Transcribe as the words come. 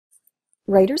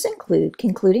Writers include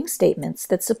concluding statements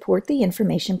that support the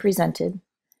information presented.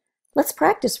 Let's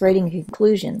practice writing a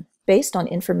conclusion based on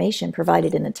information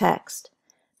provided in the text.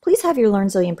 Please have your Learn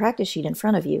Zillion practice sheet in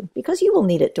front of you because you will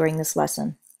need it during this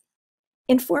lesson.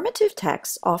 Informative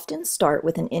texts often start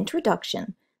with an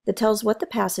introduction that tells what the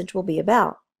passage will be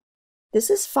about. This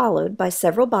is followed by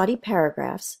several body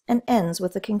paragraphs and ends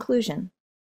with a conclusion.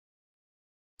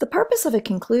 The purpose of a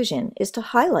conclusion is to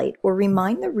highlight or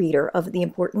remind the reader of the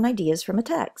important ideas from a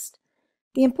text.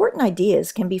 The important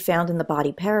ideas can be found in the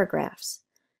body paragraphs.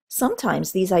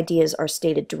 Sometimes these ideas are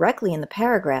stated directly in the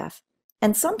paragraph,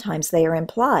 and sometimes they are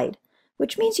implied,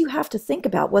 which means you have to think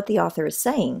about what the author is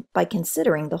saying by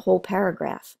considering the whole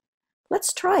paragraph.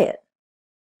 Let's try it.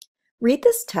 Read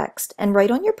this text and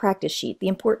write on your practice sheet the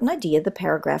important idea the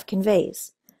paragraph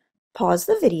conveys. Pause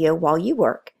the video while you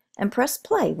work and press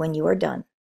play when you are done.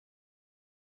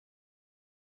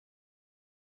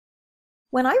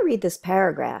 When I read this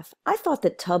paragraph, I thought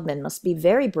that Tubman must be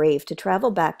very brave to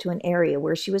travel back to an area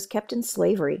where she was kept in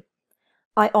slavery.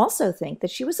 I also think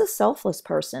that she was a selfless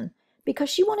person because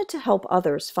she wanted to help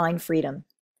others find freedom.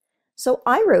 So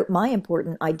I wrote my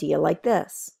important idea like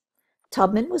this.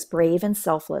 Tubman was brave and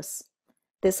selfless.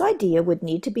 This idea would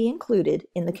need to be included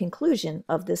in the conclusion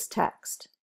of this text.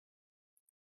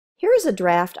 Here is a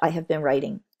draft I have been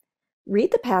writing.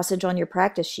 Read the passage on your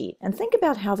practice sheet and think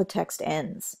about how the text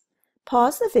ends.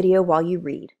 Pause the video while you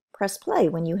read. Press play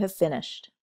when you have finished.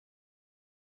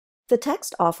 The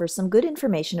text offers some good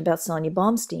information about Sonya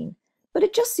Baumstein, but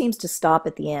it just seems to stop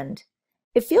at the end.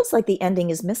 It feels like the ending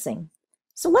is missing.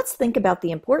 So let's think about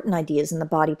the important ideas in the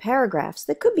body paragraphs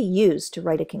that could be used to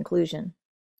write a conclusion.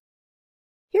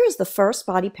 Here is the first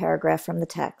body paragraph from the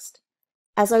text.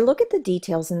 As I look at the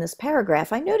details in this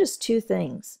paragraph, I notice two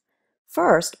things.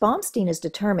 First, Baumstein is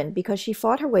determined because she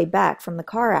fought her way back from the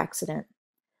car accident.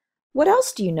 What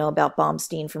else do you know about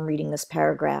Baumstein from reading this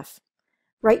paragraph?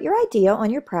 Write your idea on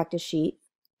your practice sheet.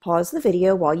 Pause the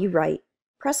video while you write.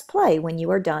 Press play when you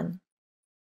are done.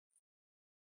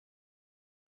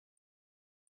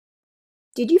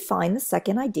 Did you find the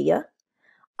second idea?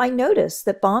 I noticed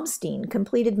that Baumstein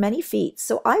completed many feats,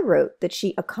 so I wrote that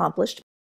she accomplished